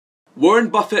Warren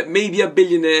Buffett may be a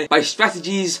billionaire, but his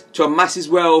strategies to amass his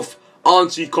wealth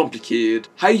aren't too complicated.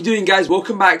 How you doing, guys?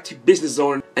 Welcome back to Business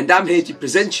Zone, and I'm here to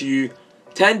present to you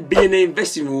 10 billionaire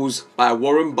investing rules by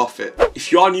Warren Buffett.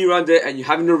 If you are new around there and you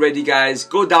haven't already, guys,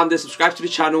 go down there, subscribe to the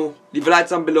channel, leave a like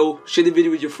down below, share the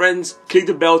video with your friends, click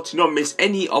the bell to not miss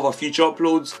any of our future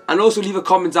uploads, and also leave a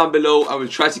comment down below and we'll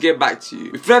try to get back to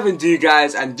you. With further ado,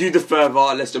 guys, and do the further,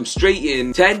 let's jump straight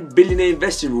in. 10 billionaire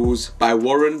investing rules by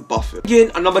Warren Buffett.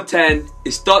 Again, at number 10,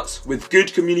 it starts with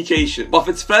good communication.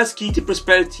 Buffett's first key to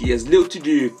prosperity has little to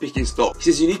do with picking stocks.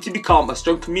 He says you need to become a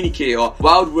strong communicator,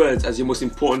 wild words as your most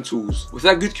important tools.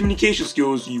 Without good communication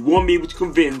skills, you won't be able to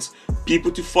convince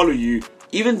people to follow you,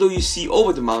 even though you see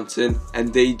over the mountain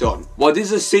and they don't. While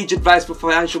this is sage advice for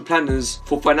financial planners,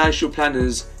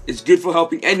 it's good for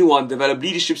helping anyone develop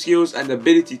leadership skills and the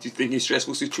ability to think in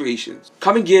stressful situations.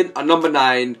 Coming in at number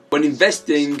 9, when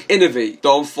investing, innovate,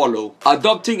 don't follow.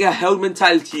 Adopting a herd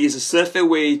mentality is a surefire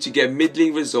way to get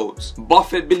middling results.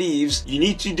 Buffett believes you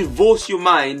need to divorce your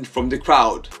mind from the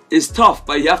crowd. It's tough,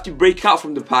 but you have to break out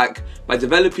from the pack by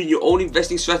developing your own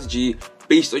investing strategy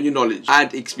based on your knowledge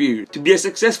and experience. To be a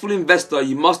successful investor,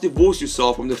 you must divorce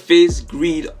yourself from the fears,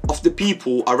 greed of the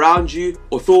people around you,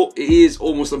 although it is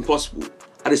almost impossible.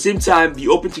 At the same time, be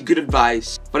open to good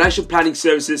advice. Financial planning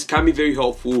services can be very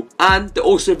helpful and they're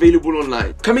also available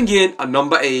online. Coming in at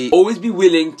number 8, always be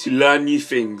willing to learn new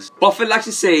things. Buffett likes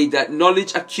to say that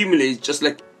knowledge accumulates just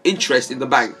like interest in the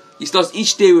bank. He starts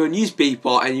each day with a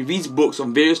newspaper and he reads books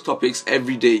on various topics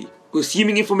every day.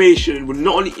 Consuming information will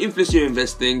not only influence your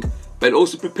investing, but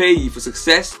also prepare you for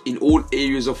success in all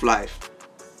areas of life.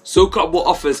 Soak up what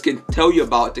authors can tell you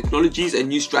about technologies and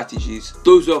new strategies.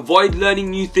 Those who avoid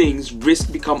learning new things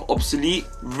risk becoming obsolete.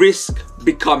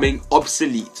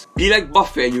 Be like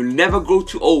Buffett and you'll never grow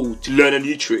too old to learn a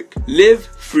new trick. Live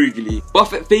frugally.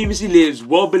 Buffett famously lives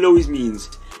well below his means.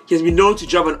 He has been known to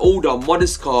drive an older,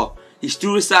 modest car. He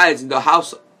still resides in the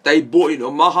house that he bought in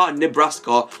Omaha,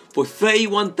 Nebraska for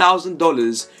 $31,000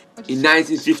 in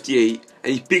 1958,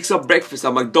 and he picks up breakfast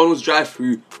at McDonald's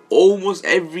drive-thru almost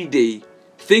every day.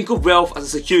 Think of wealth as a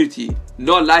security,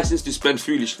 not a license to spend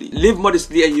foolishly. Live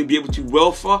modestly and you'll be able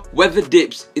to weather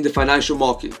dips in the financial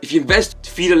market. If you invest to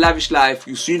feed a lavish life,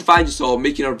 you'll soon find yourself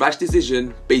making a rash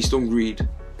decision based on greed.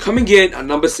 Coming in at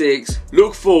number 6,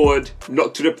 look forward,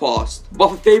 not to the past.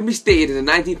 Buffett famously stated in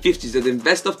the 1950s that the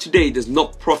investor of today does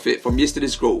not profit from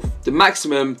yesterday's growth. The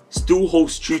maximum still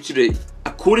holds true today.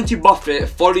 According to Buffett,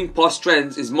 following past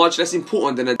trends is much less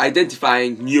important than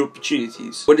identifying new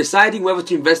opportunities. When deciding whether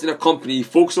to invest in a company,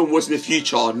 focus on what's in the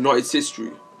future, not its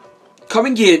history.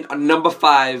 Coming in at number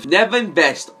 5, never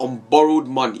invest on borrowed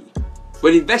money.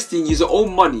 When investing, use your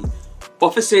own money.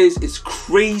 Buffett says it's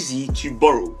crazy to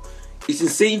borrow. It's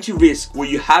insane to risk where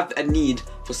you have a need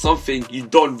for something you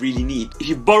don't really need. If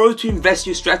you borrow to invest,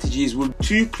 your strategies will be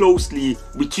too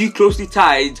closely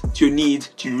tied to your need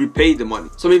to repay the money.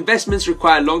 Some investments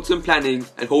require long-term planning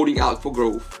and holding out for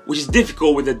growth, which is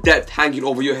difficult with the debt hanging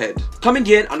over your head. Coming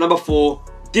in at number 4,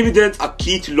 dividends are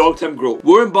key to long-term growth.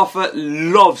 Warren Buffett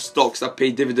loves stocks that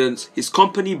pay dividends. His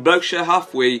company Berkshire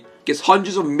Hathaway gets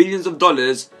hundreds of millions of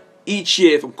dollars each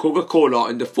year from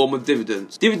Coca-Cola in the form of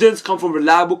dividends. Dividends come from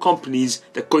reliable companies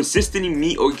that consistently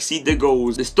meet or exceed their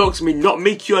goals. The stocks may not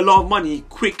make you a lot of money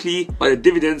quickly, but the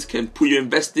dividends can put your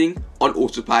investing on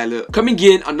autopilot. Coming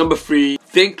in at number 3,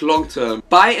 think long term.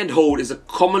 Buy and hold is a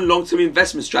common long-term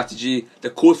investment strategy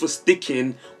that calls for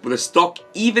sticking with a stock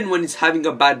even when it's having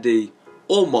a bad day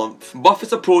or month.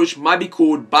 Buffett's approach might be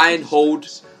called buy and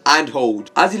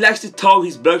hold, as he likes to tell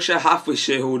his Berkshire Hathaway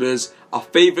shareholders, our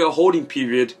favorite holding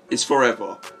period is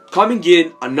forever. Coming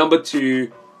in at number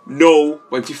 2, know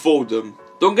when to fold them.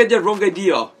 Don't get the wrong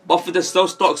idea. Buffett does sell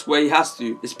stocks where he has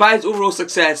to. Despite his overall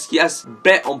success, he has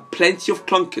bet on plenty of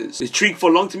clunkers. The trick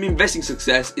for long-term investing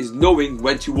success is knowing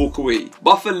when to walk away.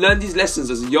 Buffett learned these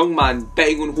lessons as a young man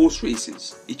betting on horse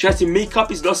races. He tries to make up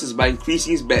his losses by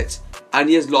increasing his bets, and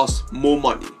he has lost more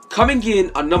money. Coming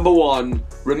in at number 1,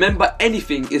 remember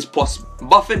anything is possible.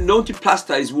 Buffett known to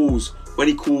plaster his walls when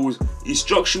he calls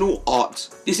instructional art.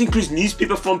 This includes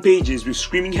newspaper front pages with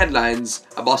screaming headlines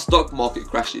about stock market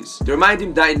crashes. They remind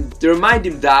him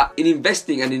that in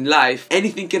investing and in life,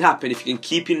 anything can happen if you can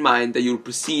keep in mind that you'll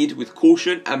proceed with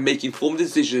caution and make informed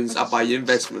decisions about your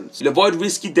investments. You'll avoid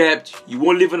risky debt, you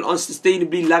won't live an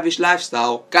unsustainably lavish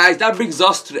lifestyle. Guys, that brings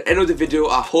us to the end of the video.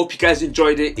 I hope you guys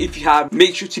enjoyed it. If you have,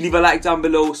 make sure to leave a like down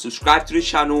below, subscribe to the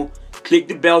channel, click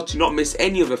the bell to not miss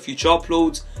any of the future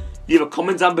uploads. Leave a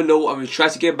comment down below and we'll try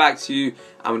to get back to you.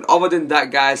 And other than that,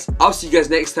 guys, I'll see you guys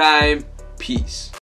next time. Peace.